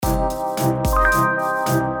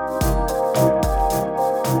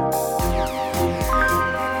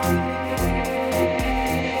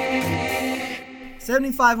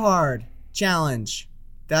75 hard challenge.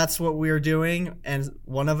 That's what we're doing, and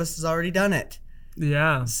one of us has already done it.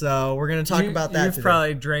 Yeah. So we're going to talk about that You've today.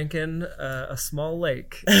 probably drank in a small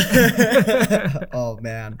lake. Oh,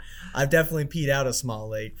 man. I've definitely peed out a small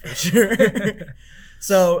lake for sure.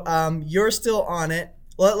 So you're still on it.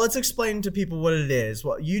 Let's explain to people what it is.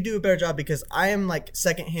 Well, you do a better job because I am like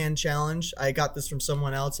secondhand challenge. I got this from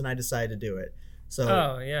someone else, and I decided to do it. So.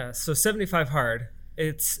 Oh, yeah. So 75 hard.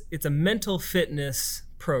 It's a mental fitness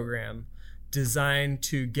program designed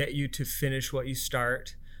to get you to finish what you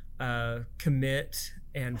start, commit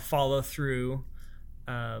and follow through.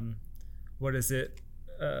 What is it?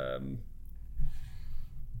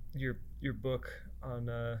 Your book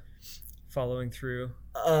on following through.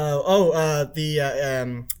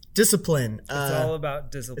 The discipline. It's all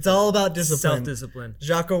about discipline. It's all about discipline. Self-discipline.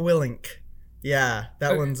 Jocko Willink. Yeah,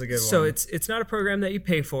 that one's a good one. So it's not a program that you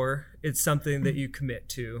pay for. It's something that you commit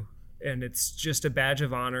to, and it's just a badge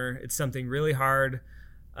of honor. It's something really hard.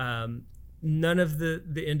 None of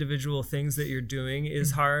the individual things that you're doing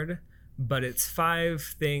is hard, but it's 5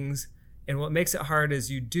 things. And what makes it hard is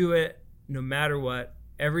you do it no matter what,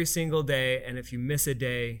 every single day. And if you miss a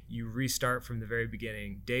day, you restart from the very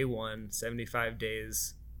beginning. Day 1, 75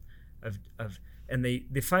 days and the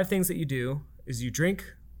 5 things that you do is you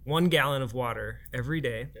drink 1 gallon of water every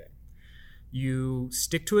day. Okay. You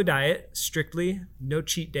stick to a diet strictly, no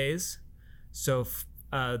cheat days. So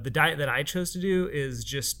the diet that I chose to do is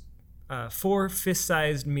just 4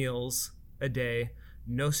 fist-sized meals a day,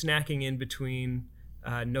 no snacking in between,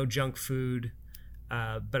 no junk food,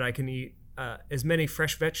 but I can eat as many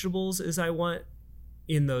fresh vegetables as I want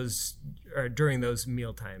in those or during those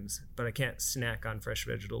meal times, but I can't snack on fresh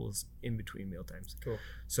vegetables in between meal times. Cool.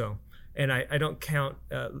 So, and I don't count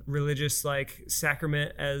religious like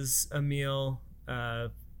sacrament as a meal,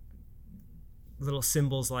 little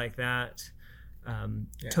symbols like that.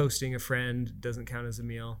 Toasting a friend doesn't count as a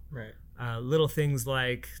meal. Right. Little things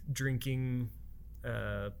like drinking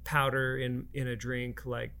powder in a drink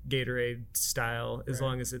like Gatorade style, as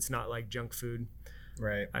long as it's not like junk food.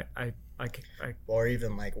 Right. I or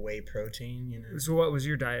even like whey protein, you know. So what was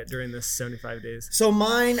your diet during this 75 days? So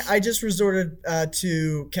mine, I just resorted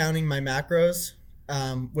to counting my macros,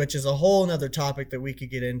 which is a whole nother topic that we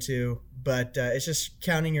could get into. But it's just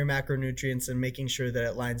counting your macronutrients and making sure that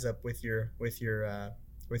it lines up with your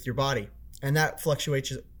body, and that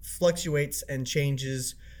fluctuates and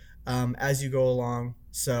changes as you go along.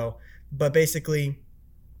 So, but basically,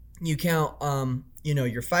 you count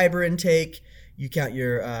your fiber intake, you count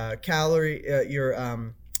your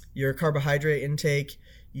your carbohydrate intake,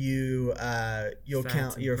 you'll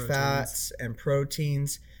count your fats and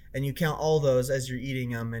proteins. And you count all those as you're eating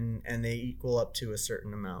them, and they equal up to a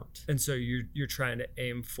certain amount. And so you're trying to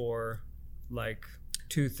aim for like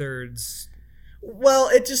 2/3. Well,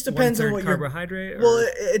 it just depends on what carbohydrate.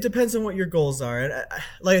 It depends on what your goals are. And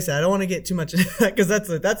like I said, I don't want to get too much because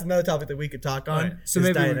that's another topic that we could talk on. Right. So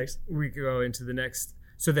maybe we could go into the next.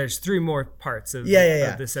 So there's 3 more parts of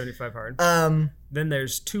the 75 hard. Then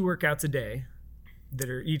there's 2 workouts a day that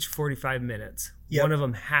are each 45 minutes. Yep. One of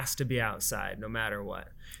them has to be outside no matter what.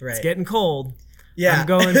 Right. It's getting cold. Yeah. I'm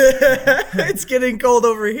going. It's getting cold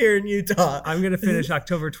over here in Utah. I'm going to finish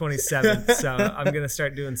October 27th, so I'm going to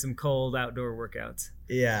start doing some cold outdoor workouts.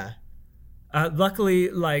 Yeah. Luckily,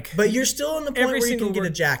 But you're still in the point where you can get a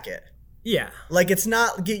jacket. Yeah. Like, it's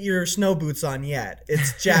not get your snow boots on yet.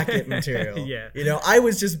 It's jacket material. Yeah. You know,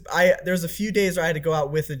 there's a few days where I had to go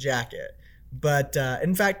out with a jacket. But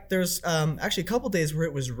in fact, there's actually a couple days where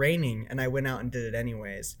it was raining, and I went out and did it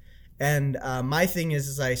anyways. And my thing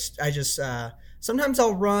is I just sometimes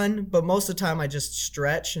I'll run, but most of the time I just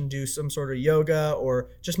stretch and do some sort of yoga or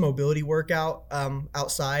just mobility workout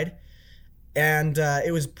outside. And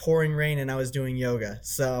it was pouring rain, and I was doing yoga.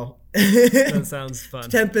 So that sounds fun.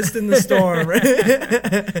 Tempest in the storm.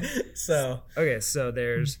 So so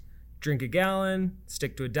there's drink a gallon,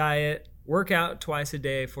 stick to a diet, work out twice a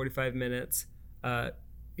day, 45 minutes.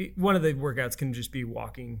 One of the workouts can just be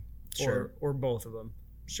walking, or both of them.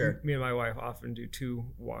 Sure. Me and my wife often do 2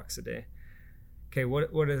 walks a day. Okay,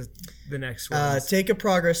 what is the next one? Take a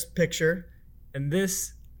progress picture. And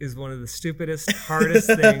this is one of the stupidest, hardest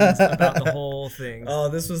things about the whole thing. Oh,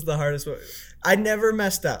 this was the hardest one. I never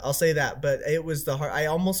messed up, I'll say that, but it was I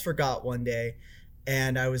almost forgot one day,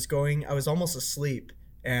 and I was almost asleep,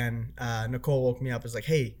 and Nicole woke me up and was like,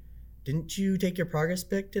 "Hey, didn't you take your progress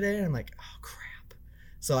pic today?" And I'm like, "Oh, crap."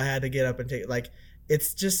 So I had to get up and take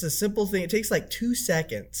it's just a simple thing. It takes 2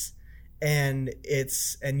 seconds, and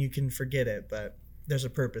you can forget it, but there's a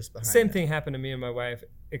purpose behind Same it. thing happened to me and my wife,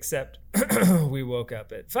 except we woke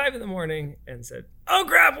up at 5 a.m. and said, "Oh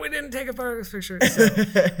crap, we didn't take a progress picture." So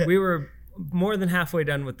we were more than halfway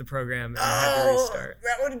done with the program and I had to restart.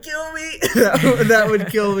 That would kill me. That would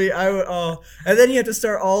kill me. I would. Oh, and then you have to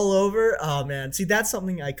start all over. Oh man, see, that's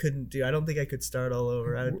something I couldn't do. I don't think I could start all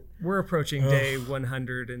over. We're approaching day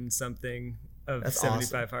 100 and something of That's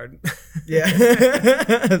 75 hard. Yeah,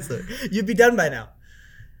 So, you'd be done by now.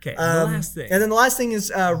 Okay, the last thing. And then the last thing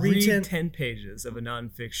is read 10 pages of a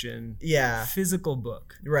nonfiction physical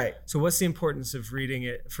book. Right. So what's the importance of reading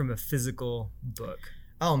it from a physical book?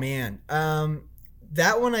 Oh man,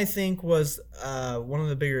 that one I think was one of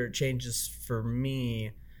the bigger changes for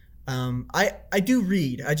me. I do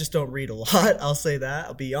read. I just don't read a lot. I'll say that.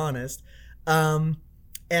 I'll be honest. And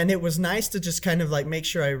it was nice to just kind of like make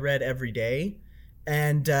sure I read every day.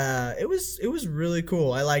 And it was really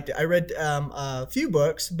cool. I liked it. I read a few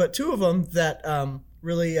books, but two of them that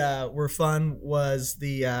really were fun was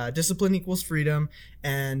the Discipline Equals Freedom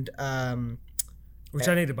and which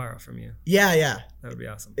I need to borrow from you. Yeah. That would be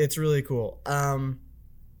awesome. It's really cool. And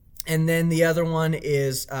then the other one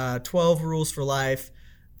is 12 Rules for Life,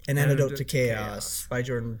 An Antidote to Chaos by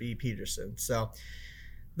Jordan B. Peterson. So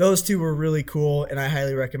those two were really cool, and I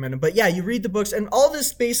highly recommend them. But yeah, you read the books, and all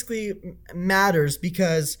this basically matters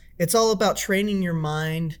because it's all about training your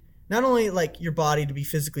mind, not only like your body to be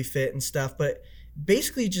physically fit and stuff, but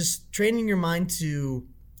basically just training your mind to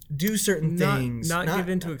do certain things. Not give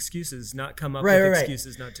in to excuses, not come up with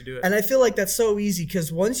excuses not to do it. And I feel like that's so easy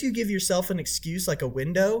because once you give yourself an excuse, like a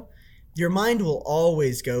window, your mind will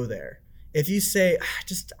always go there. If you say,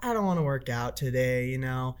 I don't want to work out today,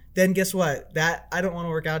 then guess what? That I don't want to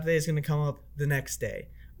work out today is going to come up the next day.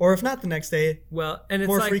 Or if not the next day, well, and it's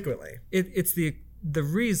more like, frequently. It's the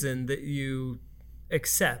reason that you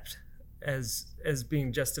accept as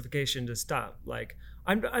being justification to stop. Like,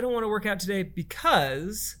 I don't want to work out today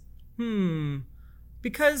because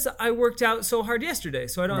I worked out so hard yesterday,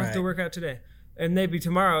 so I don't have to work out today. And maybe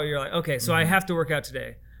tomorrow you're like, okay, so I have to work out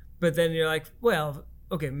today. But then you're like, well,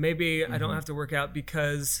 okay, maybe I don't have to work out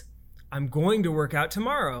because I'm going to work out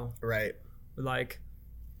tomorrow. Right.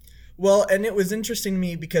 Well, and it was interesting to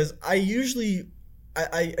me because I usually,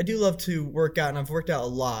 I do love to work out, and I've worked out a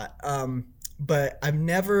lot. But I've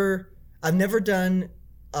never done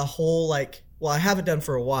a whole I haven't done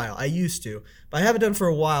for a while. I used to, but I haven't done for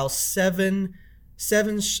a while 7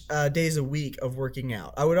 days a week of working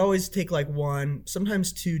out. I would always take 1,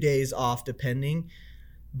 sometimes 2 days off depending,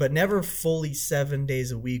 but never fully 7 days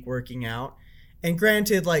a week working out. And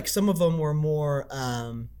granted, some of them were more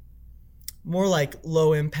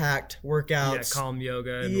low impact workouts. Yeah, calm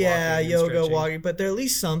yoga. And walking, but they're at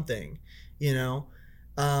least something,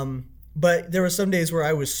 But there were some days where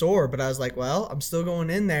I was sore, but I was like, well, I'm still going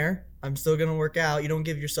in there. I'm still going to work out. You don't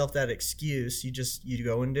give yourself that excuse. You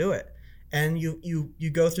go and do it. And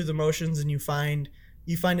you go through the motions and you find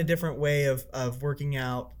a different way of working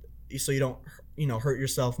out so you don't, hurt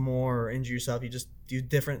yourself more or injure yourself. You just do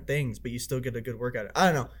different things, but you still get a good workout. I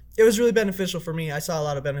don't know. It was really beneficial for me. I saw a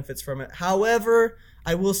lot of benefits from it. However,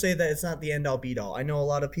 I will say that it's not the end all be all. I know a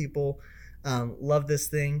lot of people love this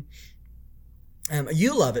thing.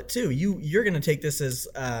 You love it too. You're going to take this as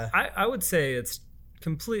I would say it's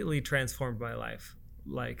completely transformed my life,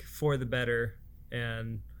 for the better,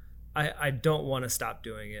 and I don't want to stop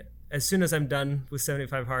doing it. As soon as I'm done with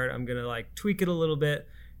 75 hard, I'm going to tweak it a little bit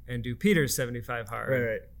and do Peter's 75 hard.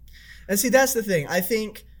 Right. And see, that's the thing. I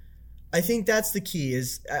think that's the key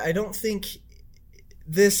is I don't think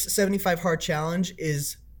this 75 hard challenge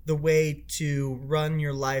is the way to run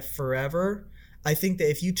your life forever. I think that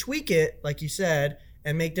if you tweak it, like you said,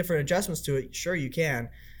 and make different adjustments to it, sure you can.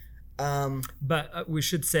 But we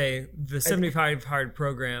should say the 75 hard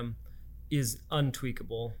program is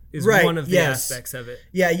untweakable. Is right, one of the aspects of it.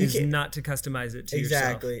 Yeah, is not to customize it to yourself.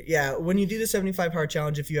 Exactly. Yeah, when you do the 75 hard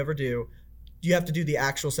challenge, if you ever do, you have to do the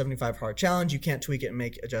actual 75 hard challenge. You can't tweak it and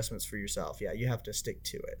make adjustments for yourself. Yeah, you have to stick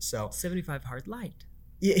to it. So 75 hard light.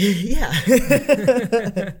 Yeah.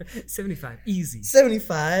 75 easy.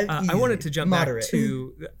 75 easy. I wanted to jump Moderate. back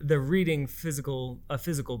to the reading a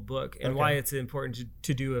physical book and why it's important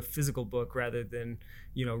to do a physical book rather than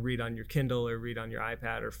read on your Kindle or read on your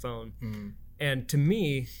iPad or phone. And to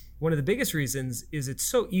me, one of the biggest reasons is it's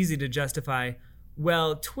so easy to justify,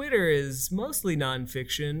 well, Twitter is mostly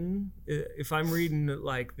nonfiction. If I'm reading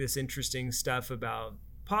this interesting stuff about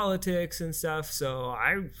politics and stuff, so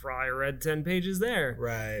I probably read 10 pages there.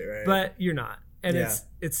 Right. But you're not. And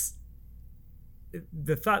it's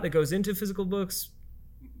the thought that goes into physical books.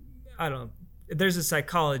 I don't know. There's a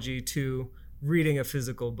psychology to reading a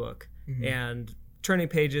physical book. And turning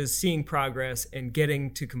pages, seeing progress, and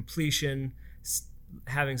getting to completion,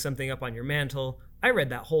 having something up on your mantle. I read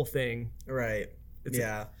that whole thing. Right.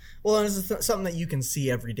 Well, and it's something that you can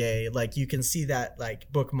see every day. Like you can see that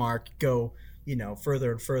like bookmark go,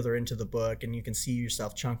 further and further into the book, and you can see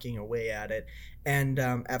yourself chunking away at it. And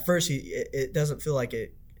at first, it doesn't feel like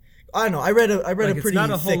it. I don't know. I read a pretty it's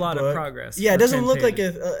not a whole thick lot book. of progress. Yeah, it doesn't look like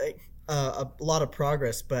a lot of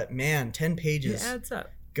progress, but man, 10 pages it adds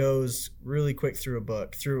up. Goes really quick through a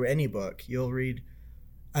book, through any book. You'll read.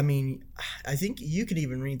 I mean, I think you could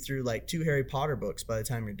even read through like 2 Harry Potter books by the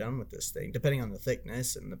time you're done with this thing, depending on the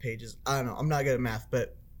thickness and the pages. I don't know. I'm not good at math,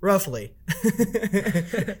 but roughly.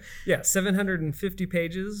 Yeah, 750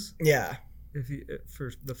 pages. Yeah.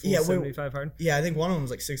 For the full 75 hard. Yeah, I think one of them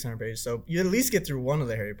was like 600 pages. So you at least get through one of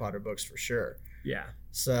the Harry Potter books for sure. Yeah.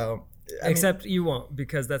 So. Except you won't,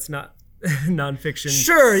 because that's not nonfiction.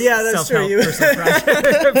 Sure. Yeah, that's true.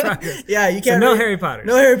 Yeah, you can't. So no Harry Potter.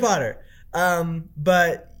 No Harry Potter.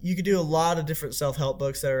 But you could do a lot of different self-help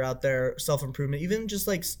books that are out there, self-improvement, even just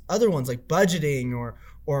like other ones like budgeting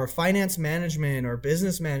or finance management or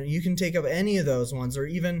business management. You can take up any of those ones, or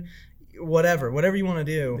even whatever you want to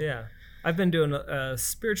do. Yeah. I've been doing a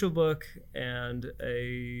spiritual book and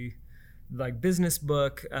a like business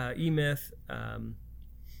book, E-Myth.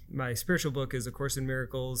 My spiritual book is A Course in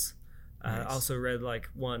Miracles. Nice. I also read like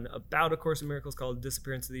one about A Course in Miracles called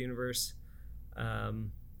Disappearance of the Universe.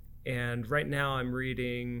 And right now I'm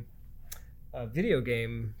reading a video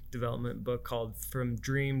game development book called From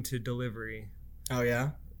Dream to Delivery. Oh,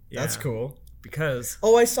 yeah? That's cool. Because...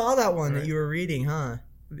 Oh, I saw that one that you were reading, huh?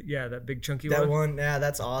 Yeah, that big chunky one. That one, yeah,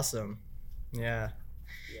 that's awesome. Yeah.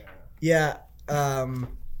 Yeah.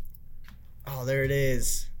 Oh, there it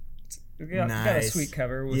is. Nice. Got a sweet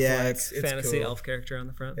cover with it's fantasy cool. Elf character on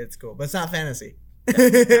the front. It's cool, but it's not fantasy.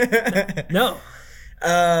 No.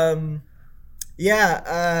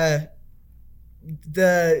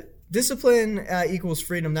 The Discipline Equals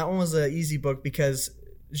Freedom, that one was an easy book because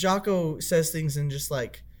Jocko says things in just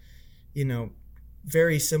like,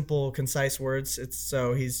 very simple, concise words.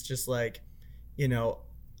 So he's just like, he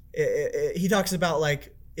talks about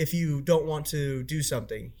like, if you don't want to do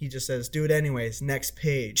something, he just says, do it anyways, next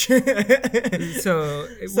page. So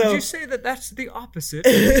would you say that that's the opposite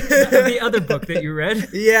of the other book that you read?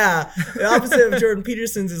 Yeah. The opposite of Jordan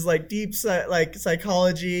Peterson's is like deep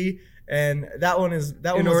psychology. And that one was a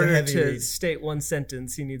heavy read. In order to state one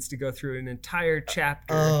sentence, he needs to go through an entire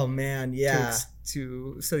chapter. Oh, man, yeah.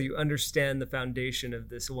 So you understand the foundation of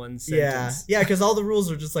this one sentence. Yeah, because all the rules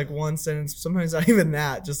are just like one sentence. Sometimes not even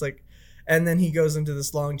that, just like... And then he goes into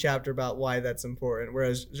this long chapter about why that's important.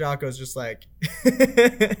 Whereas Jocko's just like,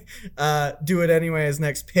 do it anyways,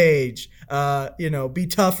 next page. Be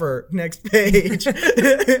tougher, next page.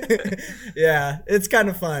 Yeah, it's kind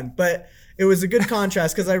of fun. But it was a good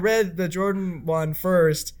contrast because I read the Jordan one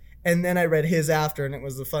first and then I read his after, and it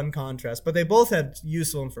was a fun contrast. But they both had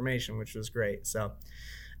useful information, which was great. So,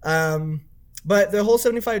 but the whole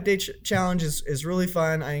 75-day challenge is really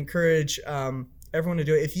fun. I encourage everyone to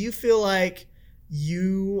do it. If you feel like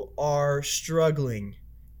you are struggling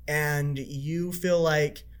and you feel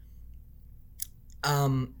like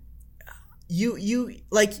you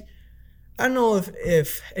like, I don't know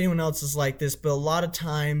if anyone else is like this, but a lot of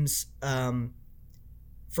times,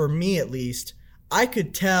 for me at least, I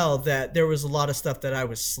could tell that there was a lot of stuff that I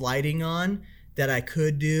was sliding on that I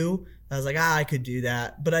could do. I was like, I could do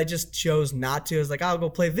that, but I just chose not to. I was like, I'll go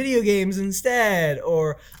play video games instead,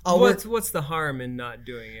 or what's the harm in not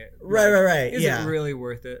doing it? Right. Is it really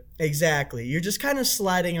worth it? Exactly. You're just kind of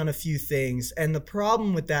sliding on a few things, and the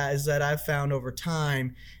problem with that is that I've found over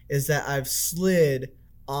time is that I've slid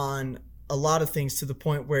on a lot of things to the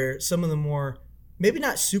point where some of the more, maybe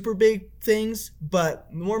not super big things,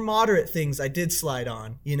 but more moderate things I did slide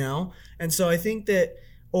on, And so I think that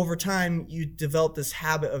over time, you develop this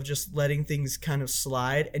habit of just letting things kind of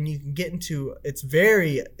slide, and you can get into it's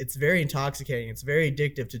very intoxicating. It's very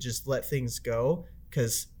addictive to just let things go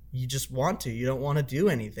because you just want to. You don't want to do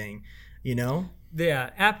anything,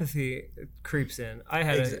 Yeah, apathy creeps in. I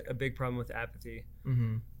had a big problem with apathy.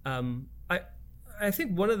 Mm-hmm. I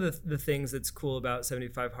think one of the things that's cool about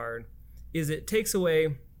 75 Hard is it takes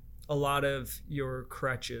away a lot of your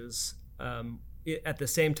crutches. At the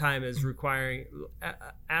same time as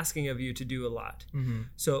asking of you to do a lot. Mm-hmm.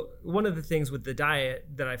 So one of the things with the diet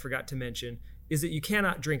that I forgot to mention is that you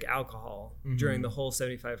cannot drink alcohol during the whole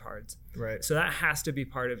 75 Hards. Right. So that has to be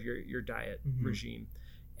part of your diet regime.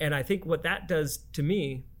 And I think what that does to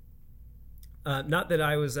me, not that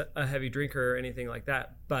I was a heavy drinker or anything like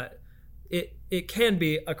that, but it can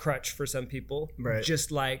be a crutch for some people, right?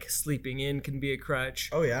 Just like sleeping in can be a crutch.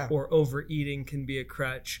 Oh yeah. Or overeating can be a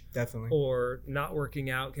crutch. Definitely. Or not working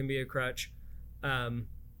out can be a crutch.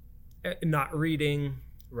 Not reading,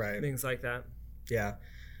 right? Things like that. Yeah,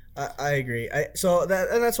 I agree. That's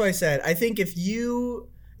why I said I think if you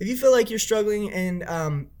feel like you're struggling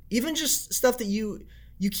and even just stuff that you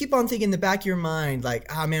keep on thinking in the back of your mind, like,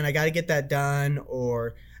 oh man, I got to get that done,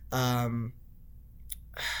 or I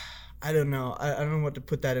don't know. I don't know what to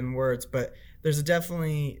put that in words, but there's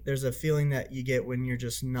a feeling that you get when you're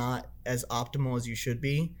just not as optimal as you should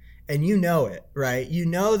be. And you know it, right? You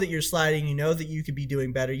know that you're sliding. You know that you could be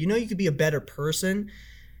doing better. You know you could be a better person.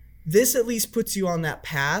 This at least puts you on that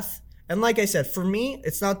path. And like I said, for me,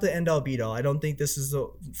 it's not the end-all be-all. I don't think this is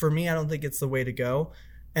for me, I don't think it's the way to go.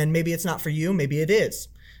 And maybe it's not for you. Maybe it is.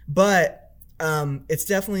 But it's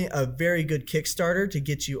definitely a very good Kickstarter to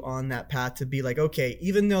get you on that path to be like, okay,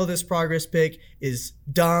 even though this progress pic is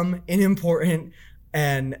dumb, unimportant,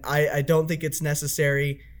 and I don't think it's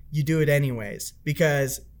necessary, you do it anyways.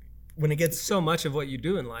 Because when it gets so much of what you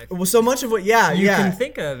do in life, well, so much of what you can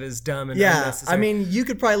think of is dumb and unnecessary. I mean, you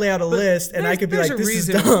could probably lay out a list, and I could be like, "This is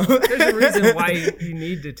dumb." There's a reason why you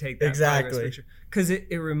need to take that exactly progress picture, because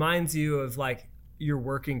it reminds you of like you're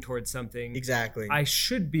working towards something. Exactly. I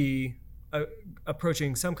should be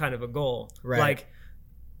approaching some kind of a goal. Right. Like,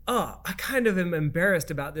 oh, I kind of am embarrassed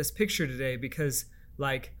about this picture today because,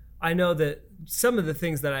 like, I know that some of the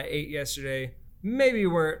things that I ate yesterday maybe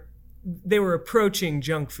weren't. They were approaching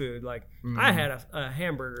junk food. Like I had a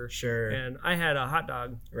hamburger, sure, and I had a hot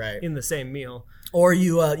dog, right, in the same meal. Or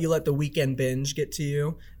you let the weekend binge get to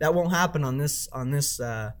you. That won't happen on this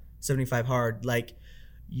 75 hard. Like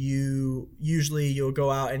you'll go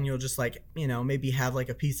out and you'll just like maybe have like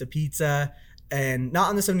a piece of pizza, and not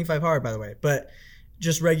on the 75 hard, by the way, but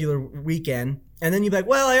just regular weekend. And then you'd be like,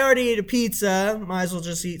 well, I already ate a pizza. Might as well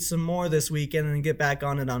just eat some more this weekend and then get back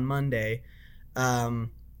on it on Monday.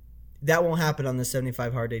 That won't happen on the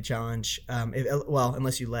 75 hard day challenge.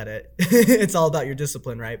 Unless you let it. It's all about your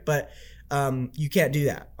discipline, right? But you can't do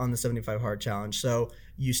that on the 75 hard challenge. So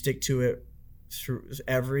you stick to it through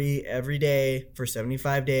every day for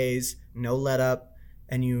 75 days, no let up,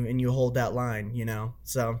 and you hold that line,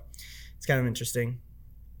 So it's kind of interesting.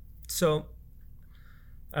 So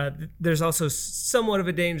there's also somewhat of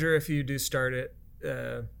a danger if you do start it,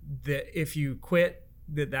 that if you quit,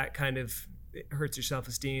 that kind of it hurts your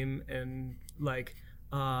self-esteem, and like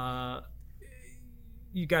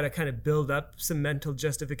you got to kind of build up some mental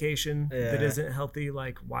justification that isn't healthy,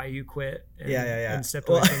 like why you quit and stepped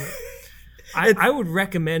away from it. I would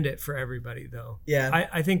recommend it for everybody though.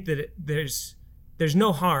 I think that there's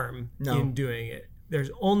no harm in doing it. There's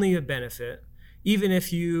only a benefit, even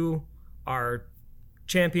if you are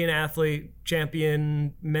champion athlete,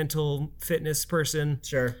 champion mental fitness person.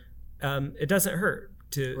 Sure. It doesn't hurt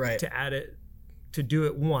to add it, to do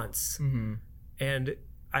it once. Mm-hmm. And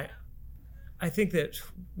I think that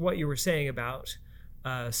what you were saying about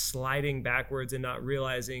sliding backwards and not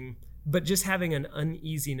realizing, but just having an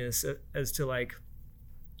uneasiness as to like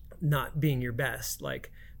not being your best,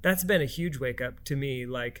 like that's been a huge wake up to me.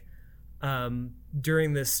 Like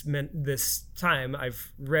during this time,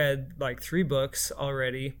 I've read like 3 books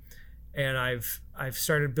already, and I've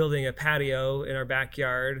started building a patio in our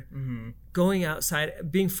backyard. Mm-hmm. Going outside,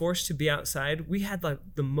 being forced to be outside. We had like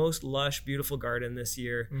the most lush, beautiful garden this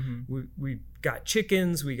year. Mm-hmm. We got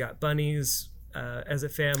chickens, we got bunnies as a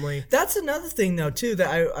family. That's another thing though too that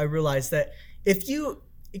I realized, that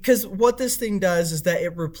because what this thing does is that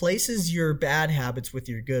it replaces your bad habits with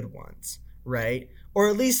your good ones, right? Or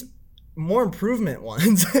at least more improvement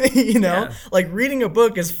ones. Like reading a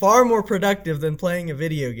book is far more productive than playing a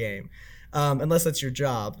video game. Unless that's your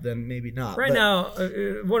job, then maybe not. Right now,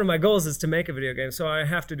 one of my goals is to make a video game, so I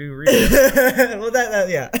have to do research. Well,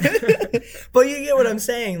 yeah. But you get what I'm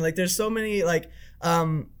saying. Like, there's so many like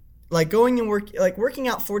going and working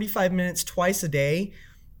out 45 minutes twice a day.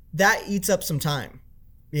 That eats up some time,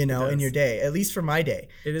 in your day. At least for my day,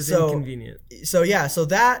 it is inconvenient. So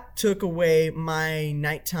that took away my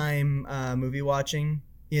nighttime movie watching.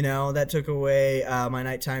 That took away my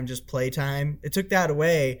nighttime just playtime. It took that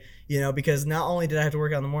away, because not only did I have to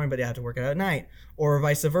work out in the morning, but I had to work out at night, or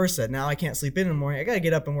vice versa. Now I can't sleep in the morning. I got to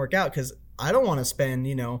get up and work out because I don't want to spend,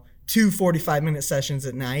 2 45-minute sessions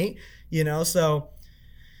at night, So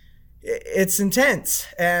it's intense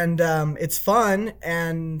and it's fun.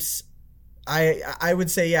 And I would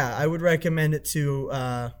say, I would recommend it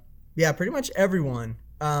to, pretty much everyone.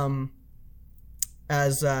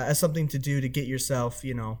 As something to do to get yourself,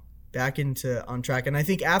 back on track. And I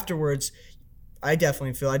think afterwards, I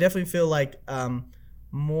definitely feel like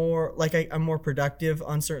more like I'm more productive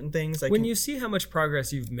on certain things. When you see how much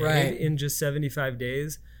progress you've made Right. in just 75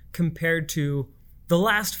 days compared to the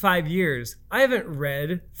last 5 years, I haven't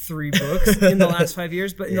read 3 books in the last 5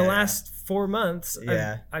 years, but in the Yeah. last 4 months,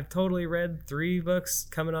 Yeah. I've totally read 3 books,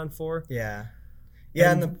 coming on 4. Yeah.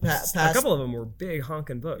 Yeah, And in the past a couple of them were big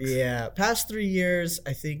honking books. Yeah, past 3 years,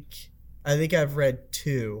 I think I've read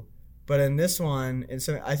 2, but in this one,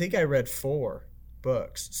 I think I read 4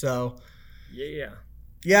 books. So Yeah.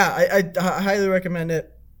 yeah, I highly recommend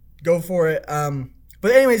it. Go for it.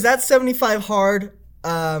 But anyways, that's 75 hard.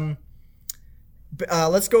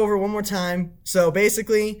 Let's go over it one more time. So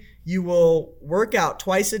basically, you will work out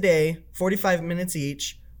twice a day, 45 minutes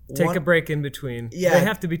each. Take a break in between. Yeah. They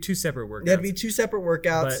have to be 2 separate workouts. That'd be 2 separate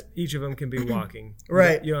workouts. But each of them can be walking.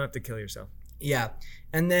 Right. You don't have to kill yourself. Yeah,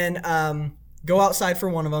 and then go outside for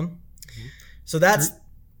one of them. So that's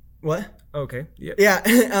what. Okay. Yep.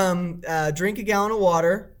 Yeah. Drink a gallon of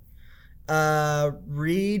water.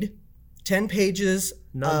 Read 10 pages.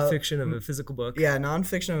 Nonfiction of a physical book. Yeah,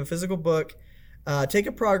 nonfiction of a physical book. Take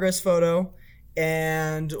a progress photo,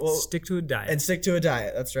 and Stick to a diet. and stick to a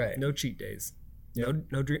diet. That's right. No cheat days.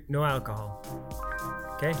 Yep. No drink. No alcohol.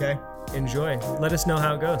 Okay. Okay. Enjoy. Let us know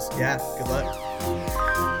how it goes. Yeah. Good luck.